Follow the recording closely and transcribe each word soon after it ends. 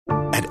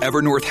At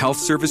Evernorth Health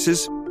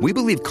Services, we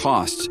believe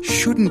costs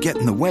shouldn't get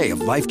in the way of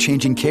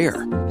life-changing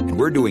care, and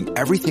we're doing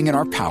everything in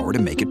our power to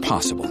make it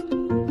possible.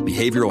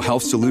 Behavioral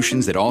health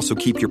solutions that also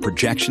keep your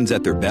projections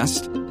at their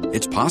best?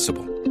 It's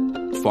possible.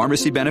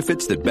 Pharmacy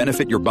benefits that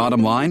benefit your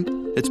bottom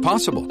line? It's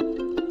possible.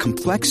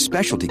 Complex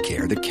specialty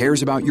care that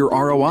cares about your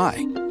ROI?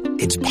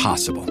 It's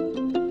possible.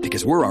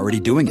 Because we're already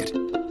doing it.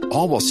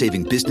 All while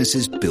saving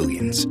businesses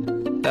billions.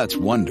 That's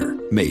Wonder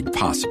made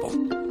possible.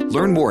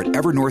 Learn more at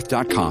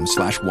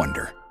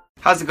evernorth.com/wonder.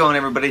 How's it going,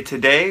 everybody?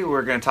 Today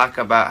we're going to talk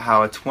about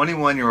how a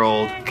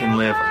 21-year-old can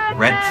live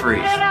rent-free.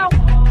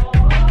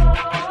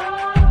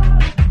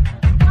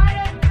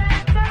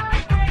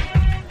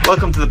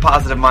 Welcome to the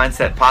Positive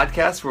Mindset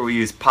Podcast, where we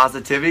use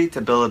positivity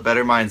to build a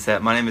better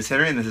mindset. My name is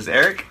Henry, and this is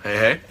Eric.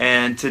 Hey.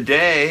 And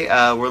today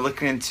we're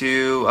looking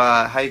into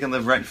how you can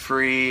live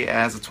rent-free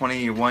as a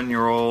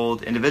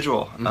 21-year-old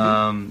individual.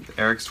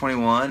 Eric's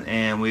 21,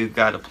 and we've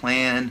got a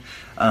plan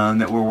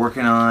that we're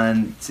working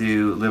on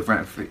to live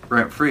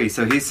rent-free.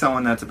 So he's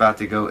someone that's about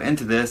to go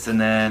into this,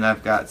 and then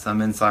I've got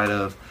some insight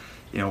of,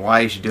 why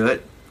you should do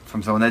it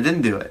from someone that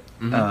didn't do it,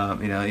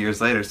 years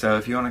later. So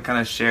if you want to kind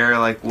of share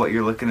like what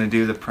you're looking to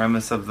do, the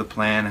premise of the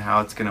plan, how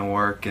it's going to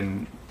work,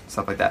 and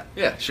stuff like that.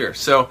 Yeah, sure.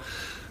 So,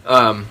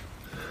 right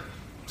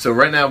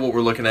now what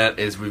we're looking at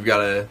is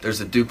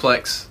there's a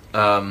duplex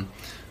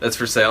that's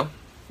for sale.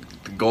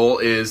 The goal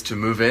is to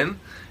move in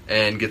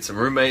and get some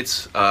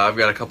roommates. I've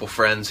got a couple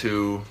friends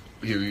who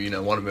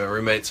want to be my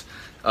roommates.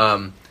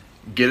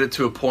 Get it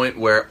to a point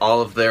where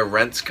all of their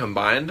rents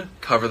combined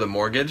cover the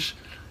mortgage,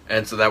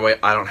 and so that way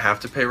I don't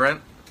have to pay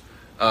rent.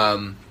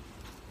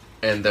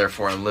 And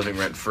therefore I'm living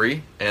rent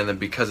free. And then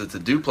because it's a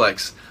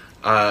duplex,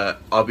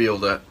 I'll be able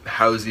to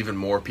house even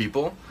more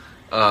people,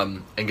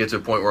 and get to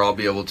a point where I'll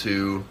be able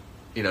to,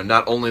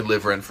 not only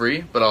live rent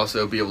free, but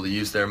also be able to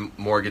use their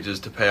mortgages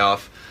to pay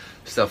off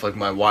stuff like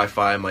my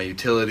Wi-Fi, my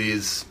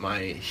utilities, my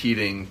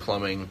heating,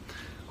 plumbing,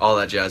 all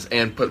that jazz,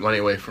 and put money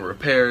away for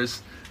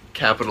repairs,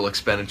 capital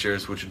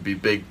expenditures, which would be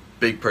big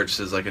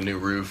purchases like a new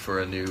roof or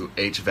a new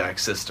HVAC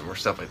system or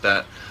stuff like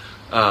that.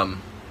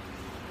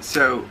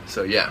 So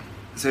yeah.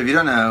 So if you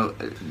don't know,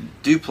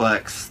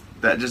 duplex,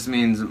 that just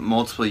means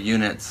multiple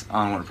units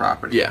on one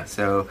property. Yeah.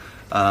 So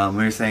when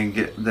you're saying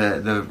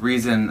the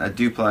reason a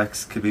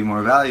duplex could be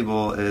more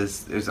valuable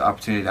is there's an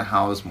opportunity to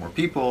house more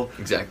people.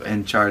 Exactly.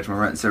 And charge more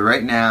rent. So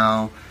right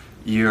now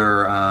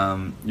you're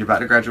about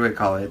to graduate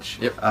college.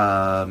 Yep.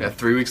 Got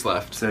 3 weeks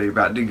left. So you're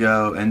about to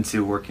go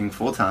into working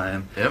full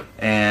time. Yep.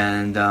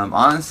 And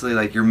honestly,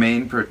 like your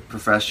main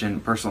profession,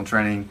 personal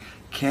training,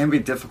 can be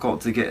difficult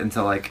to get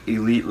into like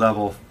elite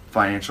level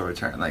financial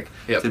return. Like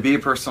to be a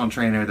personal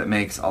trainer that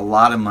makes a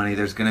lot of money,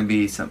 there's going to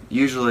be some,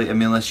 usually,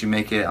 unless you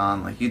make it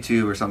on like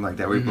YouTube or something like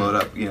that, where you blow it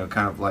up,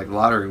 kind of like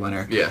lottery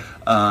winner. Yeah.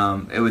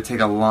 It would take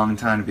a long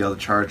time to be able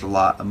to charge a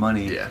lot of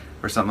money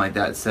for something like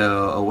that.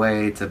 So a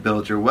way to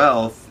build your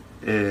wealth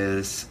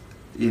is,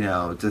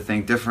 to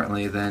think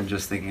differently than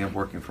just thinking of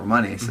working for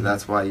money. So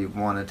that's why you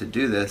wanted to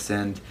do this.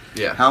 And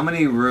how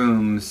many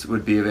rooms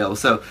would be available?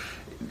 So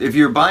if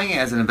you're buying it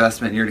as an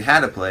investment and you already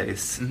had a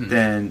place,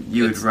 then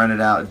you would run it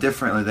out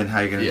differently than how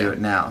you're going to do it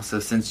now. So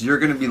since you're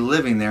going to be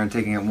living there and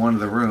taking up one of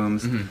the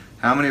rooms,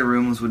 how many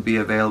rooms would be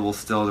available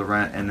still to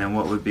rent, and then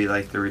what would be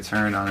like the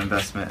return on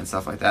investment and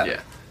stuff like that?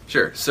 Yeah,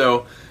 sure.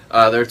 So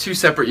there are 2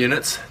 separate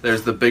units.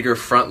 There's the bigger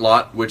front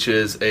lot, which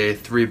is a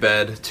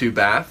 3-bed,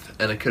 2-bath,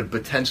 and it could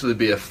potentially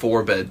be a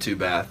 4-bed,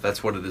 2-bath.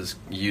 That's what it is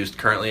used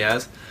currently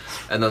as.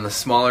 And then the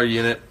smaller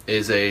unit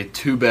is a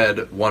 2-bed,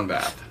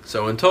 1-bath.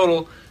 So in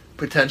total,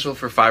 potential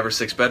for 5 or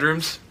 6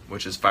 bedrooms,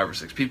 which is 5 or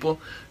 6 people.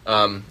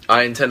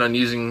 I intend on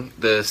using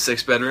the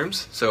 6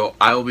 bedrooms, so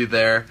I will be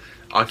there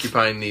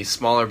occupying the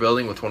smaller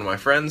building with one of my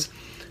friends,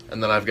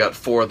 and then I've got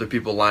 4 other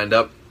people lined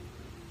up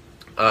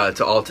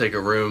to all take a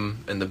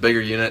room in the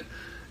bigger unit,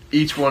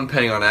 each one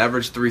paying on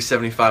average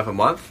 $375 a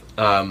month.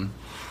 I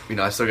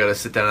still got to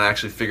sit down and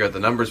actually figure out the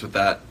numbers with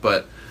that,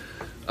 but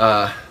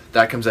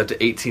that comes out to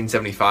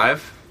 $1,875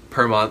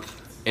 per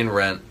month in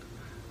rent,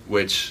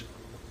 which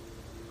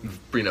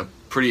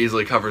pretty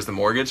easily covers the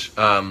mortgage.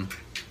 And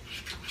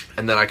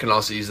then I can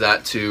also use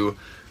that to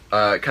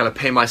kind of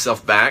pay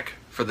myself back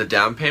for the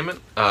down payment.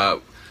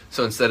 So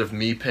instead of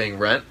me paying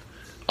rent,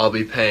 I'll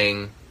be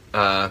paying,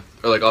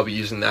 I'll be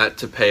using that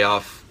to pay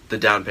off the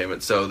down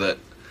payment, so that,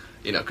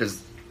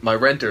 because my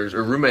renters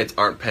or roommates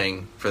aren't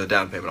paying for the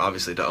down payment,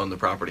 obviously, to own the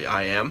property.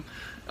 I am.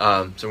 So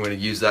I'm going to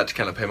use that to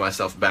kind of pay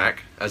myself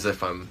back as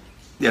if I'm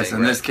Yes,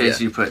 in this case,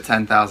 you put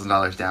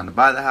 $10,000 down to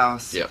buy the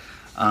house. Yep.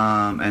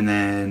 And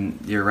then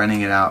you're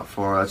renting it out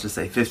for, let's just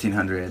say,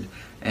 $1,500,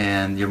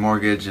 and your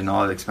mortgage and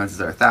all the expenses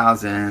are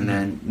 $1,000.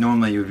 And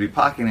normally you would be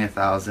pocketing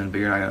 $1,000, but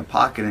you're not going to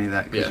pocket any of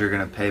that because you're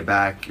going to pay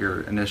back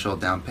your initial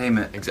down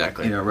payment.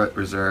 Exactly.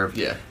 Reserve.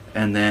 Yeah.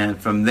 And then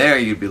from there,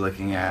 you'd be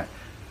looking at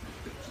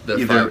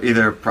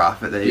either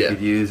profit that you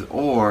could use,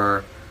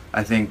 or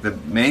I think the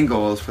main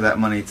goal is for that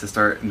money to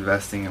start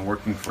investing and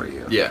working for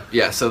you.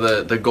 Yeah.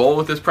 So the goal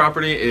with this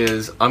property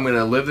is I'm going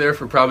to live there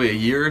for probably a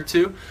year or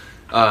two.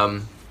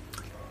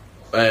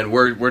 and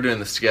we're doing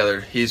this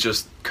together. He's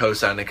just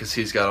co-signing because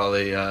he's got all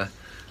the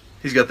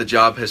he's got the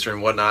job history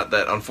and whatnot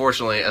that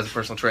unfortunately as a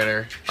personal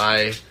trainer,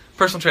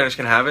 personal trainers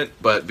can have it,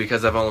 but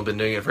because I've only been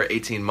doing it for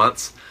 18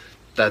 months,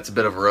 that's a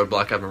bit of a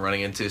roadblock I've been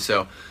running into.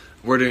 So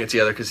we're doing it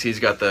together because he's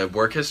got the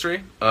work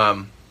history.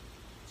 But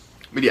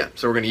yeah,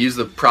 so we're going to use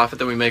the profit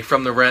that we make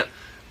from the rent,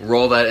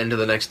 roll that into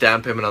the next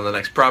down payment on the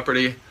next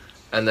property,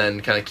 and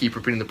then kind of keep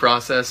repeating the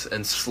process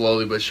and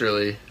slowly but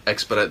surely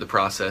expedite the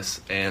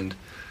process and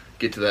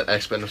get to that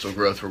exponential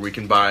growth where we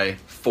can buy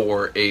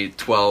 4, 8,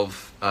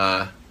 12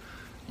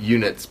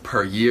 units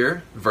per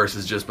year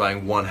versus just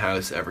buying one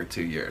house every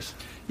 2 years.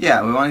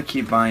 Yeah, we want to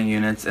keep buying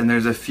units, and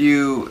there's a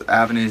few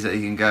avenues that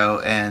you can go,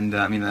 and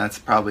I mean that's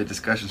probably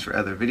discussions for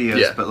other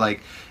videos, but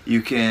like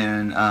you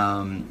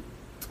can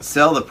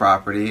sell the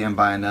property and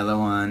buy another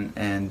one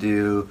and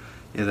do,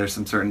 there's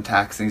some certain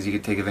tax things you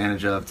could take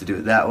advantage of to do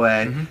it that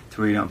way, to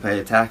where you don't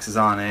pay taxes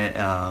on it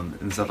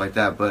and stuff like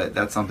that, but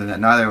that's something that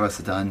neither of us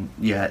have done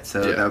yet,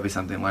 so that would be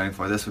something I'm learning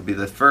for. This would be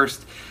the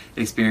first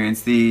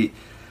experience. The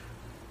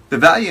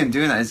value in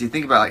doing that is you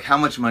think about like how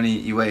much money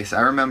you waste.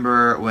 I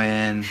remember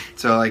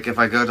if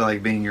I go to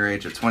like being your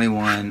age at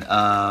 21,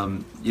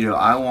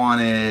 I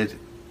wanted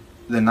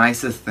the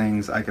nicest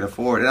things I could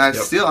afford, and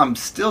I'm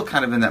still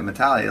kind of in that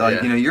mentality.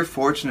 Like you're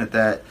fortunate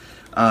that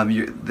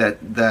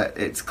that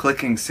it's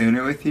clicking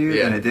sooner with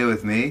you than it did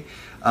with me.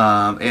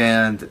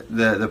 And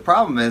the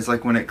problem is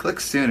like when it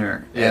clicks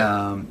sooner,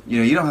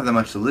 you don't have that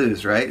much to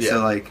lose, right?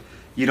 So like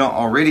you don't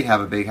already have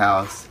a big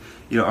house.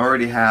 You don't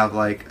already have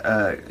like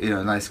a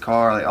nice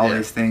car, like all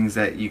these things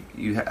that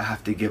you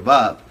have to give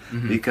up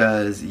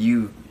because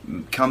you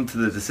come to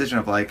the decision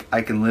of like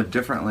I can live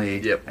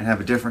differently and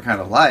have a different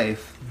kind of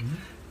life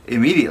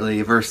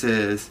immediately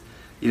versus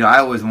I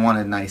always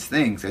wanted nice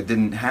things. I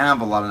didn't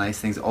have a lot of nice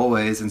things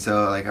always, and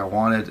so like I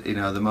wanted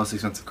the most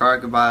expensive car I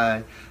could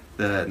buy,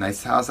 the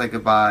nicest house I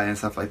could buy, and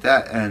stuff like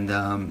that.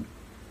 And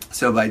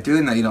so by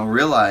doing that, you don't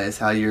realize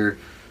how you're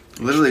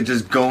literally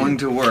just going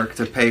to work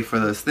to pay for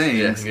those things.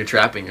 Yeah, and you're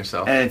trapping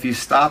yourself. And if you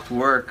stopped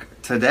work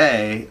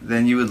today,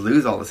 then you would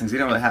lose all those things. You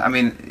don't really have,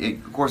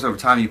 of course, over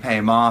time you pay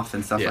them off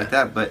and stuff like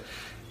that, but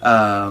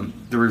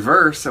the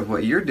reverse of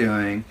what you're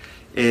doing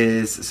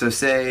is, so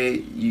say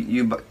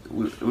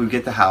we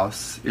get the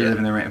house, you're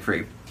living there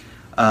rent-free.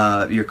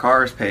 Your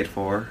car is paid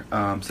for,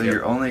 so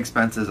your only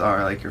expenses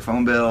are like your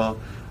phone bill,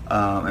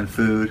 and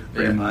food,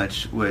 pretty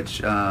much,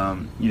 which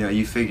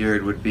you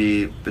figured would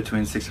be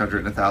between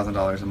 $600 and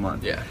 $1,000 a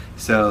month. Yeah.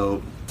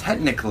 So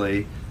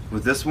technically,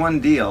 with this one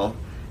deal,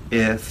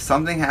 if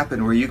something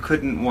happened where you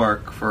couldn't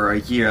work for a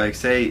year, like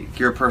say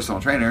you're a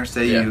personal trainer,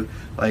 say you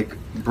like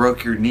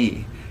broke your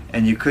knee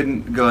and you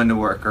couldn't go into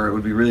work, or it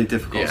would be really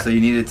difficult, so you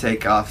need to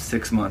take off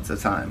 6 months at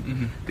a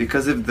time.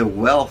 Because of the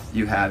wealth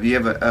you have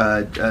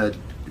a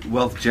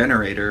wealth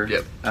generator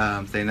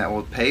thing that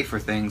will pay for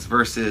things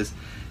versus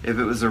if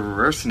it was a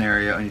reverse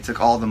scenario and you took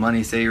all the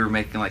money, say you were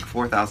making like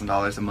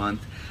 $4,000 a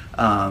month,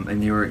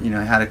 and you were,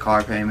 had a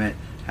car payment,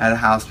 had a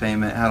house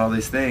payment, had all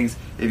these things.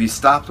 If you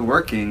stopped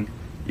working,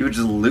 you would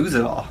just lose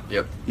it all.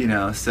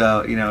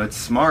 So it's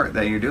smart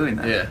that you're doing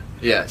that.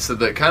 Yeah. So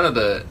the kind of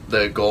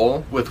the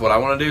goal with what I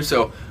want to do.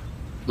 So,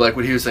 like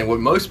what he was saying, what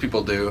most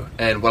people do,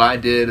 and what I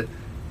did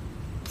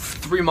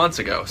 3 months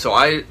ago. So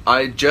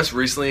I just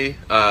recently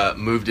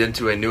moved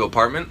into a new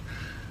apartment.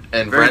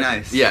 And very rent,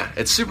 nice. Yeah,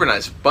 it's super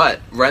nice, but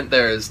rent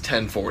there is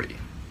 $1,040.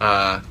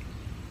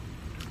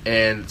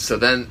 And so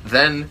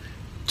then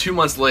 2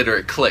 months later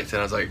it clicked, and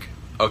I was like,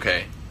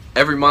 okay,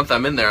 every month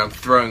I'm in there, I'm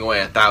throwing away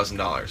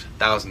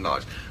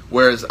 $1,000.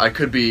 Whereas I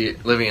could be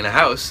living in a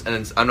house,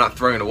 and I'm not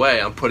throwing it away,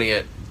 I'm putting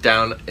it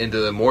down into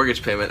the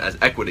mortgage payment as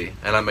equity,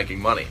 and I'm making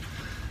money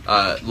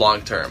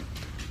long term.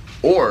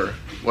 Or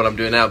what I'm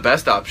doing now,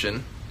 best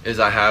option,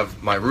 is I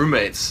have my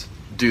roommates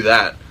do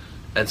that.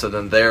 And so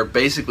then they're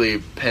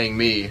basically paying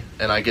me,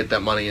 and I get that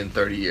money in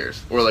 30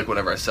 years, or like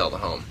whenever I sell the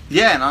home.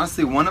 Yeah, and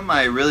honestly, one of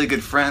my really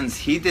good friends,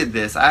 he did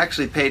this. I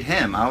actually paid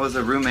him. I was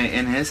a roommate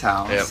in his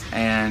house,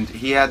 and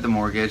he had the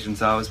mortgage, and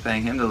so I was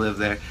paying him to live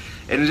there.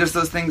 And just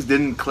those things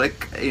didn't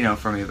click,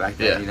 for me back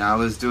then. I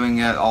was doing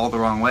it all the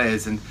wrong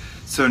ways, and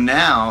so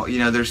now,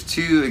 there's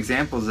two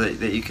examples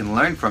that you can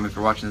learn from if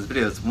you're watching this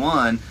video. It's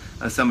one,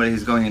 somebody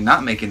who's going and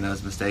not making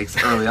those mistakes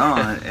early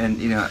on, and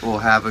will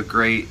have a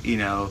great,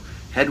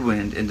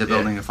 headwind into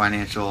building a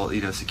financial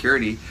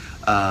security,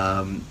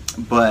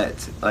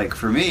 but like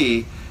for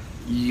me,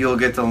 you'll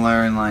get to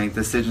learn like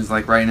decisions.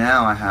 Like right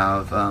now I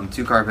have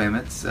 2 car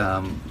payments,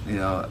 a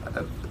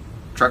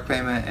truck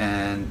payment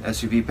and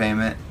SUV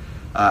payment,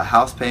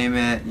 house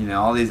payment,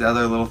 all these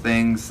other little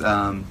things that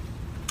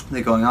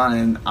are going on,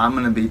 and I'm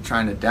going to be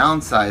trying to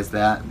downsize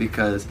that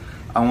because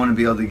I want to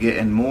be able to get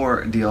in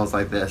more deals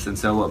like this. And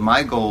so what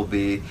my goal will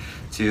be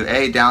to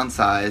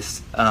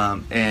downsize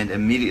and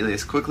immediately,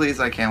 as quickly as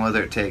I can,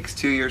 whether it takes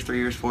 2 years, 3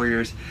 years, 4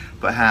 years,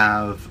 but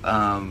have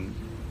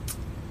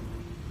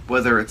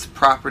whether it's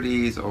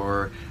properties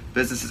or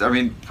businesses.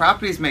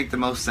 Properties make the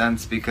most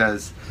sense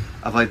because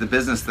of like the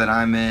business that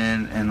I'm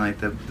in and like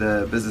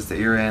the business that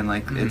you're in,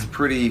 like it's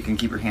pretty, you can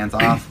keep your hands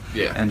off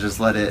and just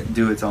let it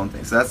do its own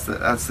thing. So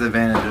that's the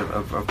advantage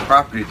of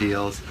property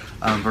deals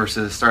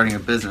versus starting a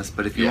business.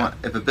 But if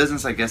if a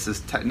business, I guess,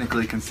 is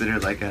technically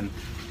considered like an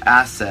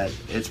asset,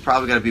 it's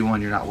probably got to be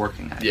one you're not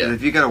working at.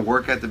 If you got to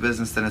work at the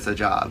business, then it's a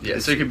job.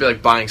 So you could be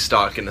like buying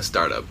stock in a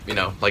startup, you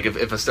know, like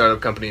if a startup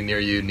company near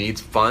you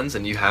needs funds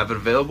and you have it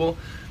available,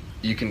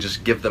 you can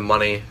just give them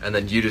money and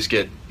then you just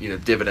get, you know,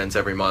 dividends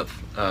every month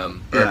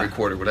or every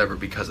quarter, whatever,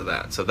 because of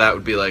that. So that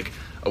would be like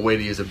a way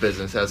to use a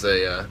business as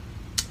a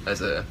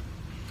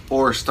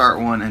or start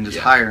one and just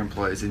hire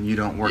employees and you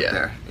don't work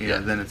there. You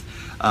know, then it's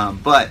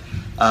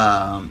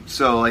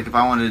so like if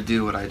I wanted to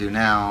do what I do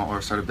now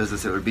or start a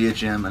business, it would be a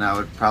gym, and I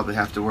would probably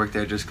have to work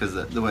there just because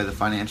the way the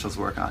financials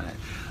work on it.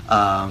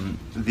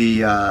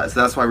 So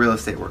that's why real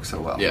estate works so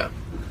well.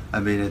 I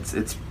mean,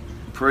 it's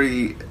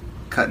pretty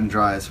cut and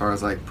dry as far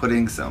as like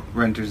putting some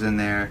renters in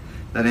there,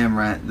 letting him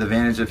rent. The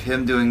advantage of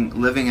him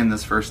living in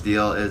this first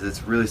deal is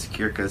it's really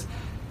secure because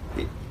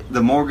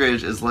the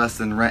mortgage is less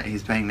than rent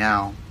he's paying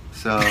now.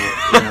 So,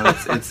 you know,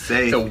 it's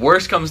safe. So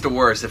worst comes to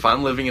worst, if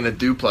I'm living in a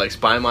duplex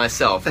by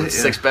myself with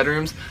 6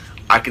 bedrooms,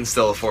 I can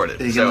still afford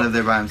it. He can live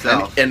there by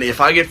himself. And if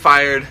I get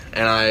fired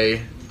and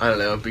I don't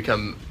know,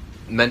 become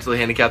mentally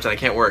handicapped and I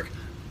can't work,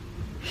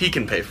 he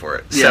can pay for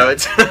it. So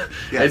it's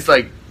it's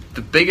like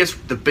the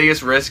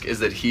biggest risk is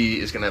that he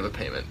is going to have a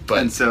payment.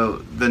 And so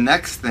the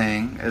next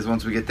thing is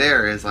once we get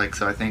there is like,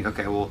 so I think,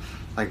 okay, well,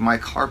 like my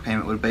car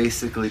payment would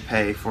basically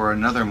pay for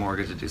another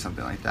mortgage to do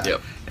something like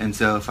that. And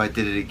so if I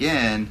did it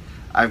again,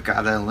 I've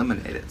got to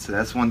eliminate it. So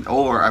that's one,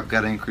 or I've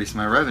got to increase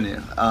my revenue.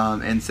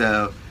 And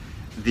so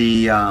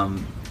the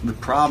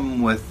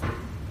problem with,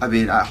 I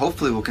mean, I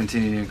hopefully will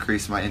continue to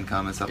increase my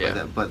income and stuff like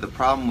that. But the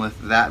problem with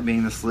that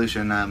being the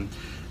solution,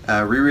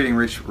 rereading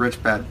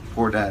Rich Dad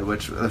Poor Dad,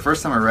 which the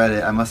first time I read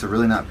it, I must have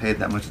really not paid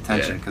that much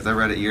attention because I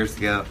read it years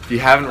ago. If you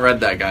haven't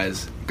read that,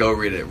 guys, go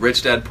read it.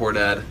 Rich Dad Poor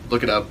Dad.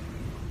 Look it up.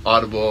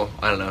 Audible.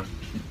 I don't know.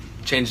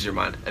 Changes your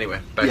mind.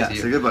 Anyway, back to you.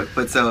 It's a good book.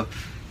 But so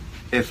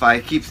if I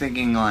keep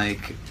thinking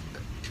like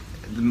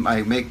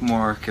I make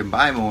more, can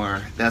buy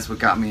more, that's what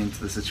got me into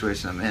the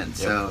situation I'm in.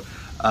 So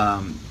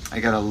I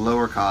got a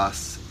lower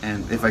cost,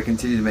 and if I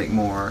continue to make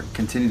more,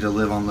 continue to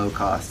live on low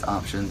cost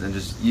options and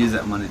just use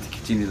that money to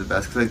continue the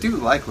best, because I do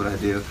like what I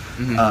do,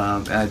 and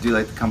I do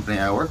like the company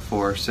I work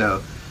for.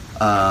 So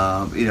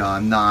you know,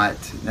 I'm not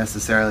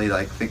necessarily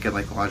like thinking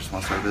like, well, I just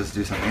want to start this,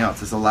 do something else.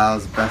 This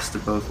allows best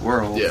of both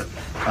worlds.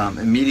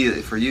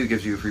 Immediately for you,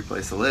 gives you a free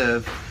place to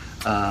live.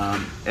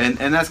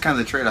 And that's kind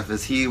of the trade-off,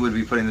 is he would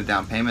be putting the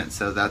down payment,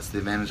 so that's the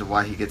advantage of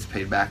why he gets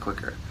paid back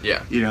quicker.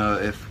 You know,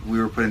 if we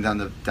were putting down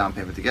the down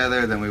payment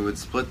together, then we would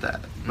split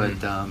that. But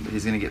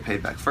he's going to get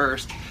paid back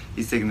first.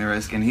 He's taking the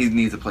risk, and he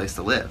needs a place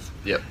to live.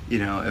 You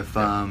know, if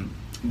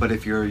but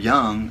if you're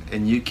young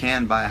and you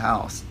can buy a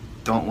house,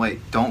 don't wait.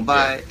 Don't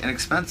buy an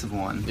expensive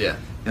one. You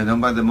know,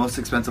 don't buy the most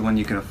expensive one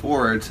you can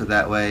afford, so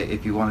that way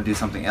if you want to do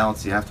something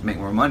else, you have to make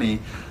more money.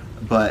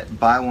 But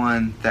buy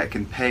one that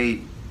can pay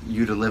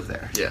you to live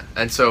there.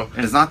 And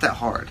it's not that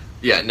hard.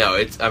 No,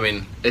 it's, I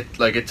mean,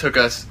 it took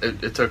us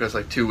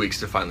like 2 weeks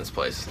to find this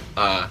place.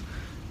 And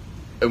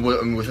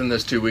within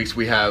those 2 weeks,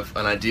 we have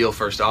an ideal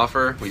first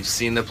offer. We've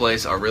seen the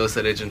place. Our real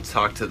estate agent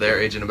talked to their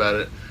agent about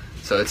it.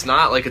 So it's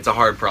not like it's a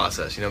hard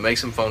process. You know, make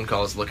some phone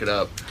calls, look it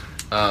up.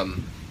 I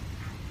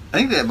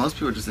think that most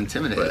people are just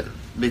intimidated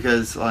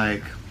because,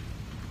 like,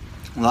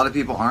 a lot of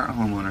people aren't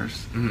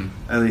homeowners,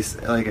 at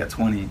least like at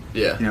 20.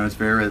 You know, it's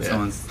very rare that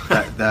someone's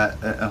that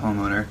a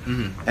homeowner.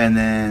 And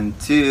then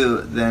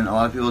then a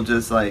lot of people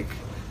just like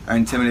are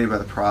intimidated by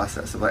the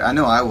process. Of, like, I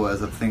know I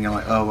was of thinking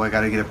like, oh, well, I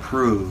got to get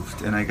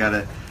approved, and I got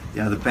to,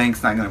 you know, the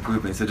bank's not going to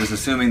approve me. So just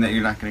assuming that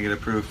you're not going to get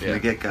approved from the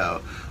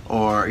get-go,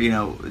 or, you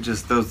know,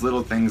 just those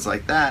little things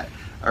like that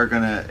are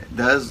gonna,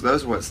 those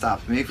are what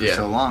stopped me for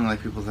so long.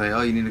 Like, people say,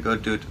 oh, you need to go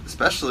do it,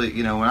 especially,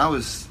 you know, when I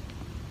was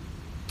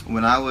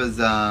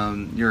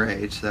your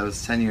age, that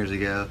was 10 years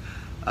ago,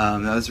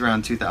 that was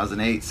around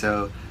 2008,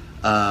 so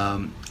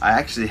I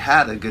actually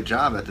had a good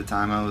job at the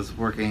time. I was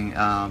working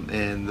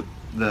in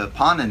the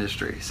pawn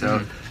industry,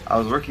 so I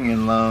was working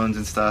in loans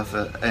and stuff,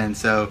 and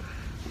so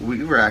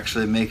we were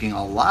actually making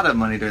a lot of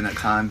money during that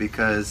time,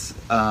 because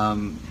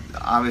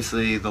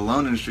obviously the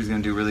loan industry is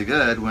going to do really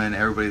good when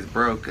everybody's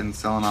broke and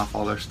selling off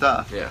all their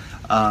stuff.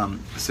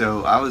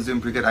 So I was doing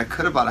pretty good. I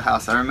could have bought a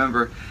house. I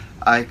remember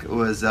I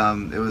was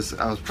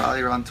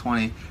probably around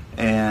 20,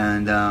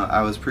 and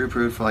I was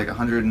pre-approved for like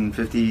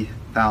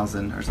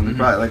 $150,000 or something,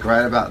 probably like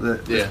right about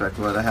the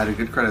respectable. I had a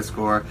good credit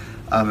score.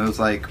 It was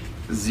like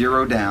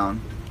 0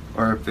 down,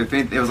 or if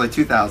it was like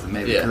 2,000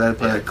 maybe, because I had to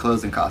pay like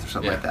closing costs or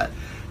something like that,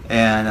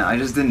 and I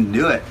just didn't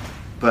do it.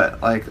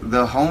 But like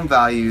the home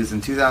values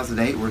in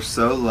 2008 were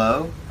so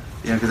low,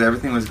 you know, because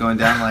everything was going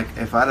down. Like,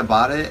 if I'd have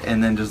bought it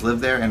and then just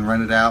lived there and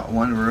rented out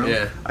one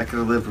room, I could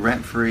have lived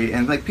rent free.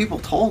 And like, people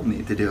told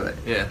me to do it,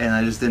 and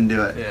I just didn't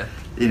do it.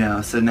 You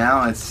know, so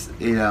now it's,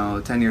 you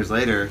know, 10 years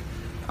later,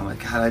 I'm like,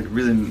 God, I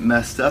really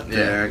messed up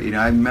there. You know,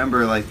 I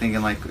remember like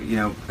thinking like, you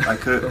know, I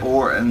could,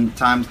 or and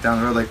times down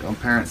the road, like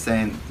parents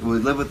saying, "Will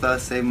you live with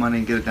us, save money,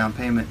 and get a down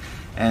payment?"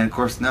 And of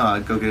course, no,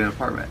 I'd go get an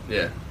apartment.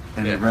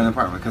 And rent an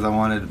apartment because I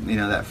wanted, you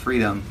know, that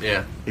freedom. You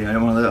know, I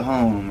didn't want to live at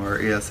home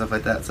or, you know, stuff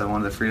like that. So I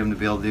wanted the freedom to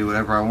be able to do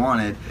whatever I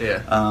wanted.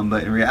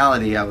 But in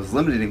reality, I was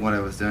limiting what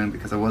I was doing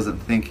because I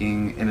wasn't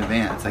thinking in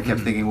advance. I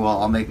kept thinking, well,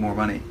 I'll make more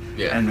money,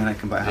 and then I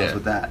can buy a house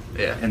with that.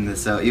 And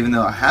so even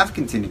though I have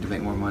continued to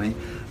make more money,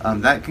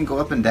 that can go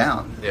up and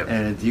down.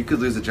 And you could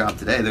lose a job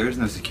today. There is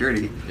no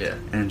security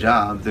in a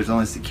job. There's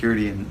only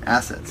security in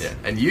assets.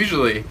 And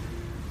usually,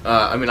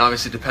 I mean,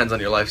 obviously it depends on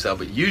your lifestyle,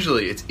 but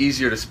usually it's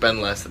easier to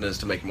spend less than it is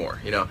to make more.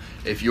 You know,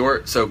 if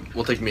you're, so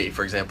we'll take me,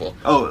 for example.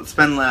 Oh,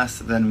 spend less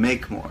than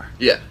make more.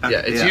 It's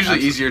usually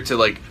absolutely. Easier to,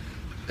 like,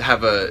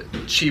 have a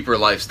cheaper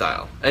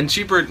lifestyle. And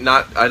cheaper,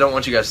 not, I don't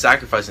want you guys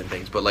sacrificing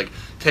things, but, like,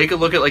 take a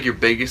look at, like, your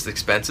biggest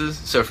expenses.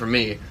 So for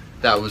me,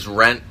 that was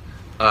rent.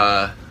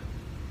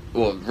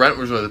 Rent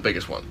was really the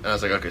biggest one. And I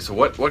was like, okay, so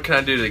what can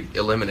I do to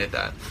eliminate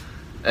that?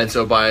 And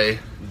so by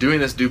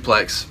doing this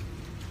duplex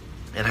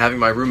and having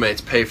my roommates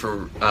pay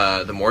for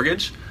the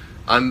mortgage,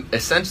 I'm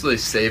essentially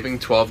saving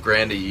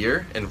 $12,000 a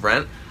year in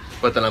rent,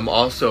 but then I'm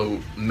also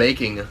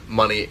making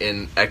money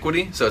in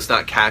equity, so it's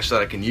not cash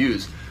that I can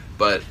use,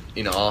 but,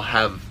 you know, I'll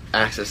have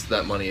access to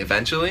that money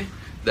eventually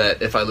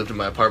that if I lived in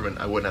my apartment,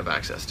 I wouldn't have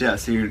access to. Yeah,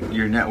 so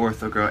your net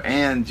worth will grow,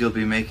 and you'll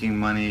be making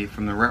money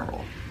from the rent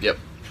roll. Yep.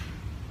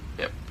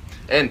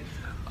 And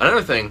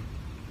another thing,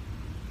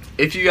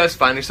 if you guys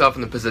find yourself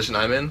in the position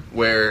I'm in,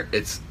 where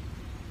it's,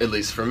 at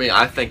least for me,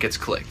 I think it's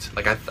clicked.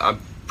 Like,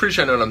 I'm pretty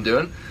sure I know what I'm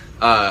doing.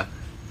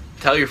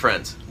 Tell your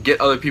friends. Get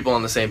other people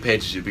on the same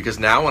page as you. Because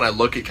now when I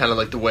look at kind of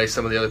like the way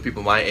some of the other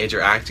people my age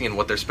are acting and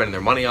what they're spending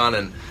their money on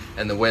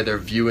and the way they're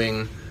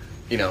viewing,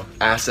 you know,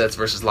 assets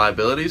versus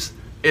liabilities,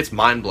 it's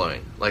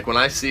mind-blowing. Like, when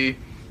I see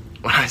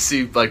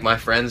like my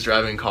friends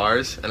driving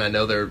cars and I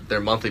know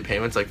their monthly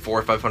payments like $400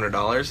 or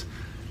 $500,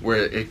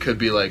 where it could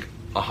be like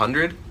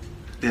 $100.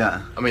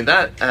 Yeah. I mean,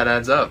 that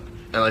adds up.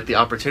 And like the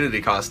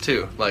opportunity cost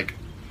too. Like,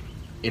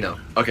 you know,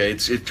 okay,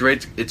 it's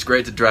great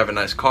to drive a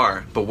nice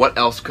car, but what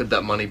else could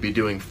that money be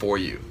doing for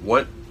you?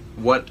 What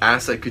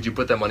asset could you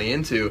put that money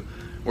into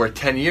where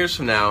 10 years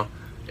from now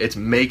it's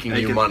making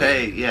you money?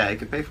 It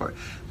could pay for it.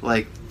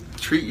 Like,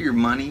 treat your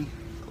money.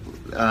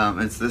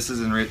 This is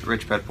in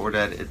Rich Dad Poor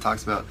Dad. It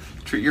talks about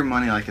treat your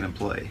money like an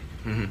employee.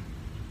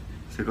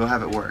 So go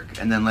have it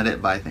work, and then let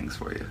it buy things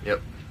for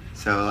you.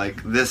 So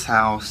like this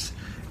house,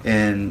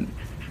 in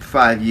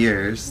 5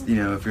 years, you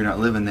know, if you're not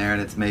living there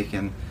and it's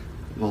making,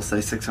 we'll say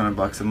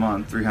 $600 a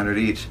month, $300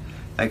 each,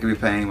 that could be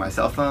paying my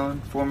cell phone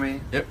for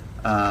me. That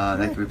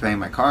could be paying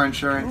my car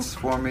insurance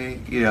for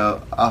me. You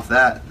know, off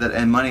that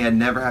and money I'd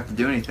never have to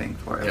do anything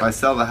for. If I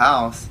sell the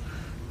house,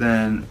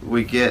 then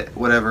we get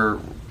whatever,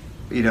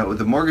 you know,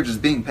 the mortgage is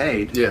being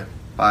paid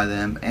by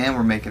them, and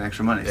we're making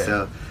extra money.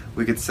 So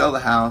we could sell the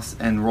house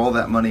and roll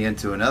that money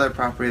into another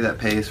property that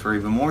pays for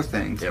even more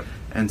things.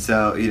 And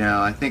so, you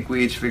know, I think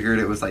we each figured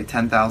it was like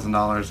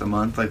 $10,000 a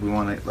month. Like, we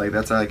want to, like,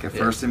 that's like a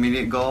first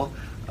immediate goal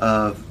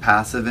of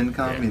passive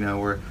income. You know,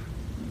 where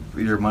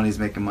your money's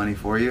making money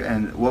for you.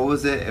 And what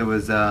was it? It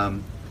was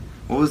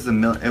what was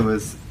it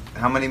was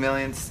how many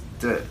millions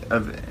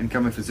of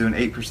income if it's doing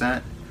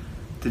 8%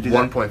 to do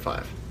that?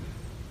 1.5.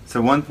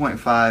 So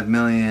 1.5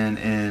 million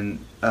in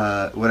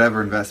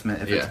whatever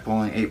investment, if it's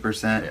pulling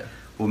 8%,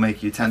 will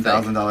make you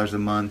 $10,000 a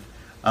month.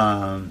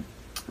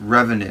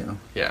 Revenue.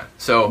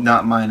 So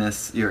not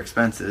minus your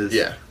expenses.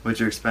 Which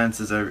your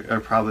expenses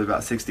are probably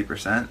about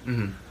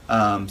 60%.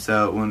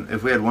 So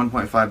if we had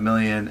 1.5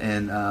 million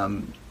in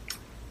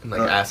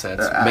like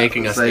assets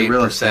making us say 8%,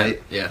 real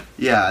estate,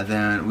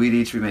 then we'd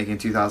each be making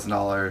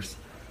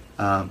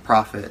 $2,000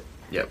 profit.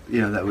 You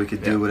know, that we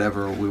could do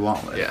whatever we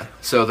want with.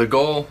 So the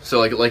goal, so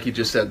like you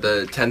just said,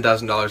 the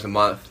 $10,000 a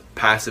month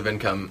passive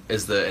income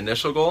is the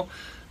initial goal.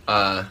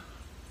 I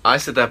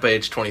set that by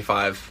age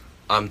 25.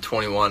 I'm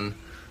 21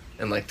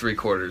 and like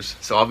 3/4,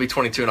 so I'll be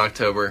 22 in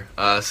October.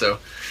 So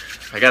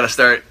I gotta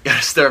start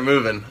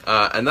moving.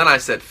 And then I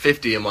set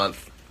 50 a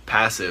month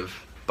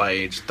passive by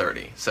age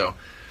 30. So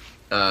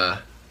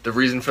the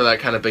reason for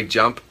that kind of big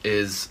jump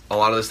is a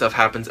lot of the stuff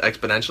happens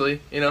exponentially.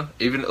 You know,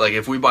 even like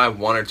if we buy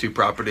 1 or 2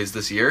 properties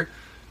this year,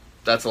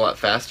 that's a lot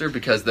faster,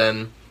 because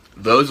then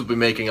those will be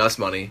making us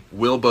money.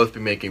 We'll both be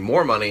making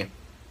more money, and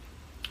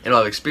we'll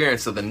have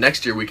experience. So the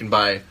next year we can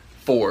buy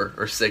 4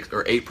 or 6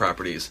 or 8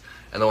 properties,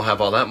 and then we'll have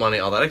all that money,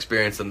 all that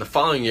experience. And the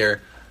following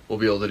year we'll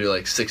be able to do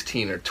like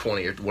 16 or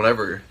 20 or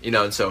whatever, you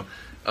know. And so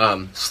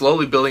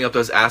slowly building up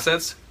those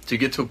assets to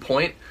get to a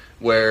point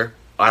where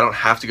I don't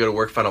have to go to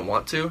work if I don't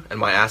want to, and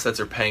my assets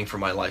are paying for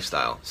my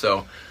lifestyle.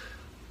 So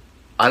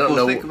I don't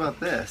know. Think about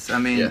this. I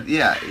mean,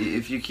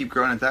 if you keep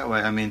growing it that way,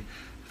 I mean,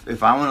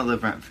 if I want to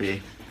live rent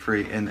free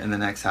in the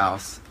next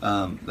house,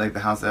 like the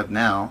house I have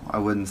now, I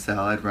wouldn't sell,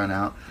 I'd rent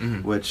out,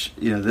 which,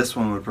 you know, this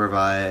one would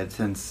provide,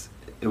 since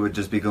it would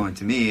just be going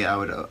to me,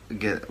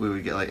 we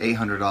would get like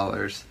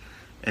 $800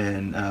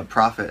 in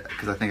profit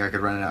because I think I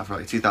could rent it out for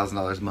like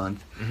 $2,000 a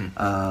month.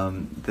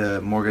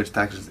 The mortgage,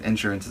 taxes,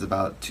 insurance is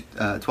about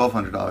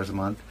 $1,200 a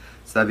month,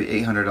 so that'd be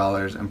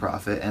 $800 in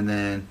profit. And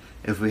then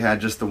if we had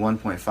just the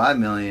 $1.5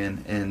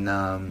 million in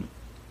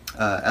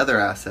other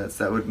assets,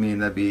 that would mean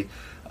that'd be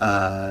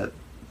about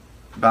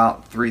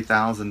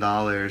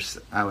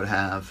 $3,000 I would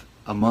have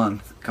a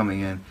month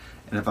coming in.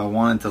 And if I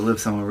wanted to live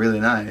somewhere really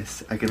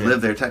nice, I could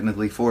live there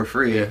technically for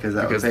free because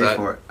that would pay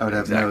for it. I would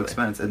have no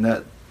expense, and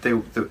that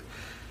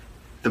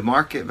the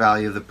market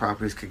value of the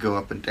properties could go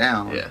up and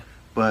down.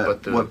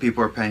 But what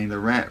people are paying the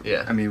rent.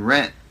 I mean,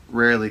 rent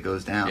rarely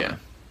goes down.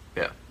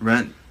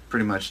 Rent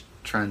pretty much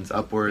trends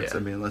upwards. I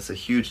mean, unless a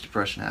huge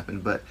depression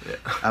happened. But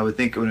I would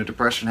think when a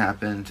depression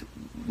happened,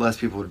 less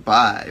people would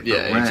buy.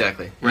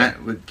 But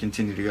rent would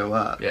continue to go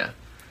up.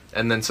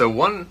 And then so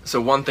one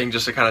thing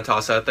just to kind of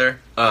toss out there,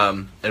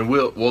 and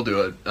we'll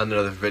do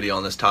another video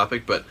on this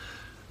topic, but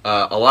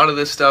a lot of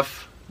this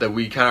stuff that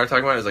we kind of are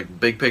talking about is like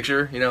big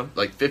picture, you know,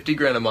 like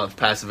 $50,000 a month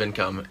passive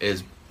income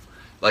is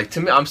like,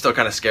 to me, I'm still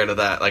kind of scared of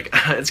that. Like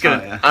it's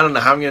gonna, I don't know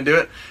how I'm gonna do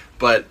it,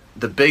 but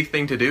the big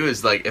thing to do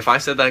is like, if I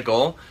set that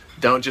goal,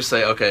 don't just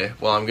say, okay,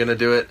 well, I'm gonna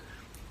do it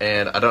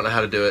and I don't know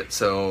how to do it,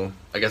 so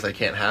I guess I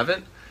can't have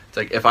it. It's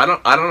like, if I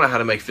don't know how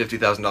to make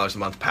 $50,000 a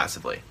month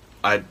passively.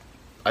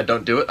 I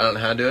don't do it. I don't know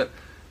how to do it,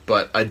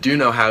 but I do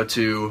know how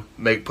to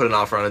put an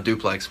offer on a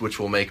duplex, which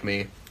will make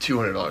me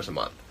 $200 a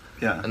month.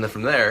 And then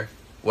from there,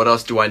 what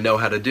else do I know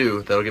how to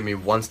do that'll get me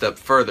one step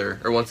further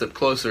or one step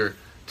closer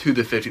to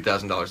the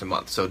 $50,000 a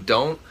month? So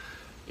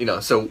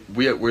so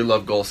we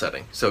love goal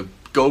setting. So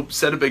go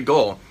set a big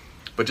goal,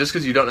 but just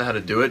because you don't know how to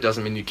do it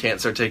doesn't mean you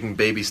can't start taking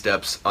baby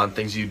steps on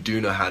things you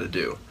do know how to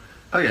do.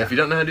 If you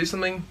don't know how to do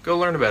something, go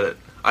learn about it.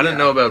 I didn't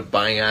know about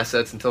buying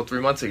assets until 3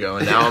 months ago,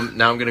 and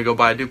now I'm going to go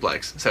buy a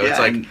duplex. So it's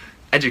like,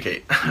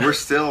 educate. We're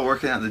still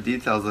working out the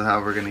details of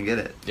how we're going to get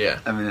it.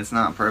 I mean, it's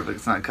not perfect.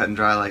 It's not cut and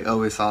dry like, oh,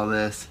 we saw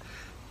this.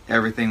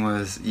 Everything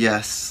was,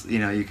 yes, you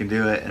know, you can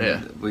do it,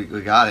 and we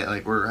got it.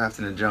 Like, we're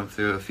having to jump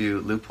through a few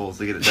loopholes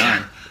to get it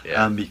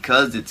done.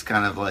 Because it's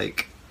kind of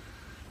like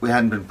we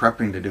hadn't been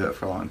prepping to do it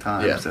for a long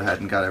time, so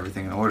hadn't got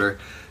everything in order.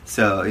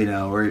 So, you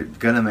know, we're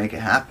going to make it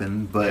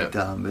happen, but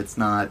it's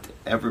not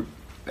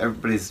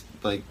everybody's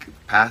like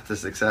path to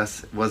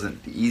success wasn't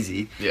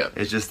easy.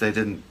 It's just they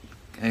didn't,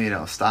 you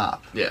know,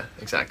 stop.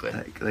 Exactly.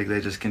 Like they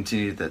just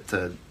continued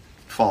to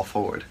fall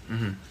forward.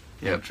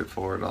 Trip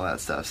forward, all that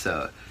stuff.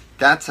 So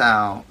that's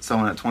how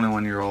someone at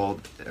 21 years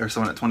old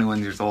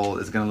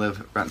is going to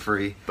live rent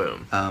free.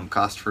 Boom.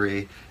 Cost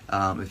free.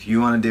 If you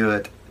want to do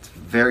it, it's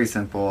very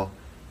simple.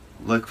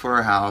 Look for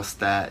a house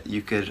that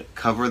you could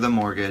cover the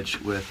mortgage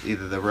with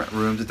either the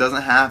rooms. It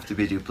doesn't have to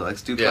be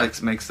duplex.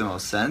 Duplex makes the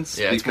most sense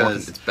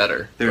because it's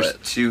better. There's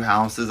two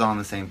houses on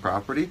the same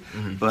property,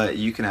 but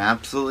you can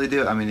absolutely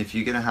do it. I mean, if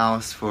you get a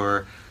house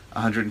for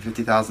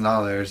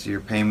 $150,000,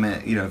 your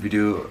payment, you know, if you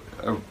do,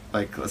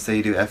 like, let's say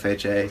you do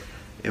FHA,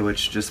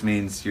 which just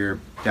means your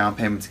down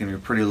payment's going to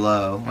be pretty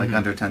low, like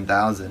under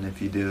 $10,000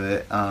 if you do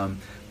it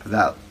for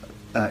that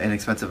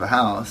inexpensive a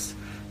house,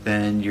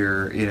 then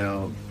your, you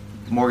know,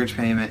 mortgage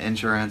payment,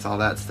 insurance, all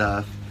that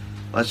stuff,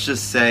 let's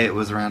just say it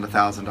was around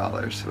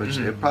 $1,000, which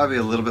it probably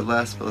a little bit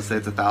less, but let's say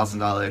it's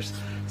 $1,000.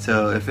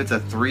 So if it's a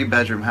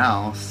 3-bedroom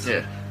house,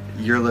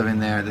 you're living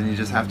there, then you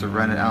just have to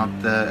rent it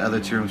out the other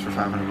 2 rooms for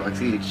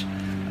 $500 each.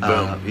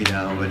 You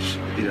know, which,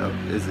 you know,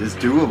 is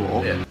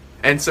doable.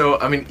 And so,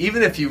 I mean,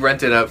 even if you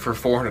rent it out for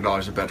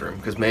 $400 a bedroom,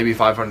 because maybe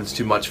 $500 is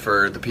too much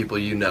for the people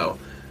you know,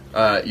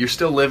 you're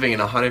still living in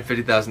a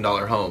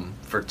 $150,000 home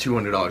for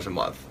 $200 a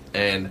month.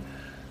 And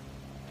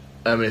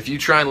I mean, if you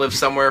try and live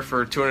somewhere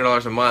for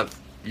 $200 a month,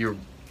 you're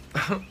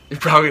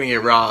probably gonna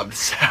get robbed.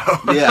 So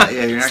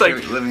you're not gonna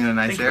be living in a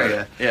nice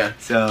area.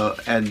 So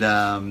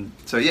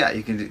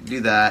you can do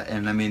that,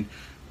 and I mean,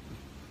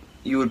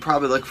 you would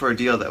probably look for a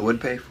deal that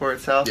would pay for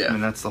itself. I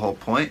mean, that's the whole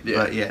point.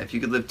 But if you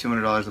could live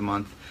 $200 a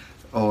month,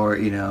 or,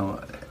 you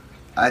know,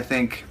 I'm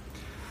trying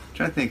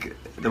to think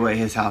the way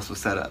his house was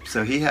set up.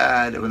 So he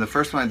had, when the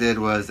first one I did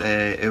was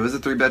it was a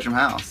 3-bedroom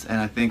house, and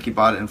I think he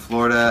bought it in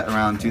Florida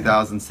around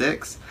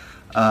 2006.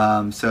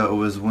 So it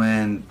was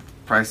when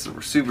prices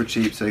were super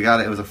cheap, so he got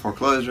it. It was a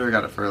foreclosure,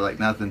 got it for like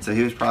nothing, so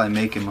he was probably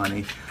making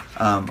money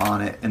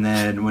on it. And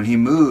then when he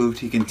moved,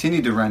 he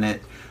continued to rent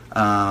it,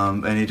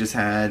 and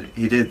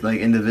he did like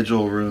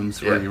individual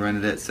rooms where he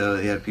rented it, so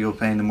he had people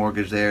paying the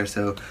mortgage there.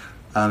 So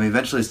he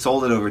eventually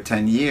sold it over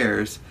 10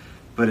 years,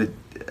 but it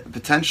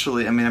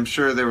potentially, I mean, I'm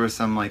sure there were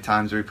some like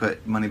times where he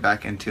put money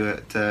back into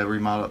it to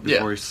remodel it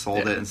before he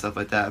sold it and stuff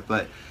like that,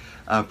 but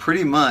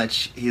pretty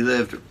much he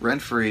lived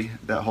rent-free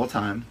that whole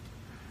time.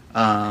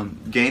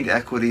 Gained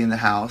equity in the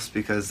house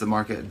because the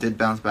market did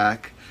bounce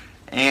back,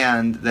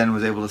 and then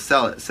was able to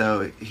sell it.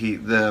 So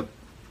the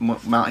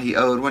amount he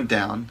owed went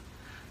down.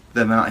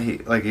 The amount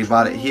he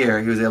bought it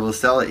here, he was able to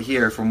sell it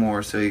here for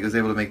more. So he was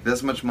able to make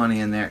this much money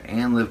in there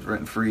and live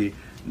rent free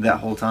that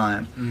whole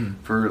time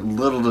for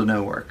little to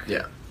no work.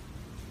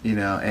 You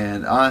know,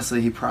 and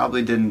honestly, he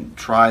probably didn't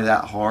try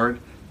that hard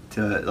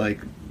to like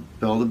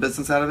build a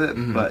business out of it,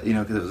 but you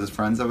know, because it was his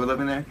friends that were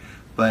living there.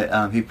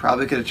 But he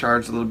probably could have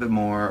charged a little bit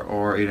more,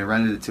 or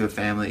rented it to a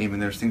family. Even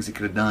there's things he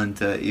could have done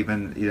to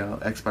even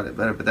export it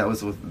better. But that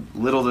was with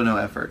little to no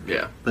effort.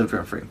 Yeah, lived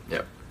rent free.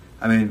 Yep.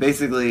 I mean,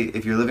 basically,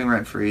 if you're living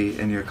rent free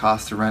and your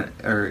cost to rent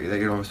or that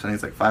you're spending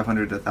is like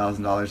 $500 to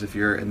 $1,000 if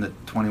you're in the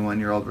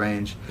 21-year-old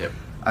range. Yep.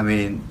 I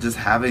mean, just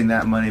having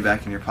that money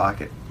back in your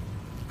pocket,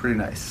 pretty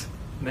nice.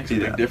 Makes a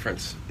big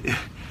difference. Yeah,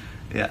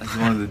 it's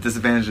one of the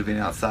disadvantages of being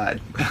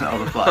outside. All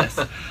the flies.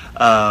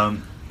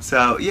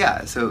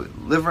 So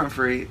live rent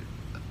free.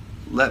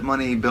 Let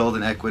money build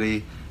an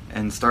equity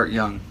and start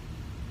young.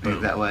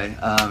 That way.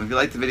 If you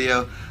liked the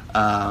video,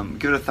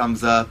 give it a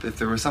thumbs up. If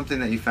there was something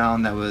that you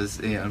found that was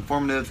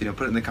informative,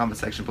 put it in the comment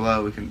section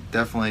below. We can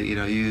definitely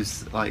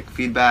use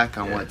feedback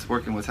on what's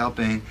working, what's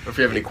helping. Or if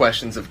you have any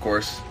questions, of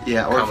course.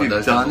 Yeah, or if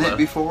you've done it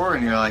before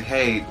and you're like,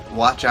 hey,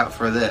 watch out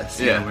for this.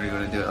 When you're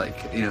going to do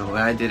it,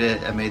 when I did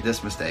it, I made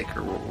this mistake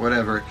or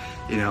whatever.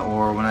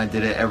 Or when I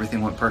did it,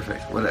 everything went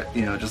perfect.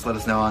 Just let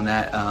us know on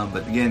that.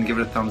 But again, give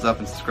it a thumbs up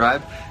and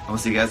subscribe, and we'll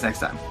see you guys next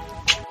time.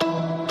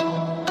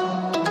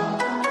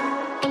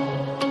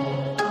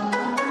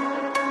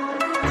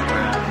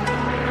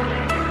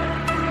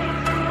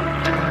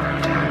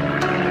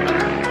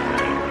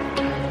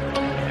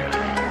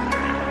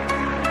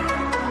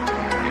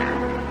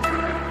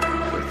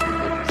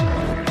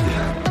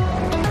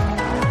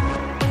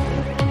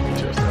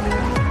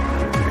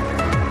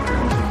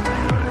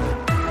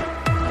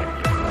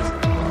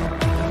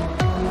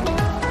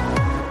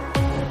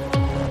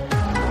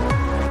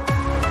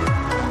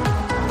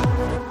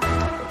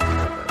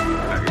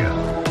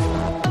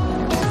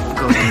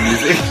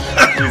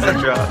 Music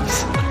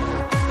drops.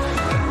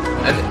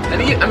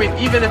 And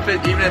even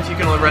if you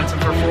can only rent them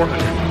for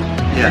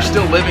 $400, you're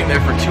still living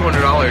there for $200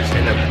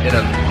 in a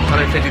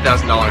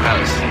 $150,000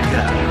 house.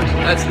 Yeah,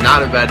 that's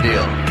not a bad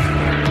deal.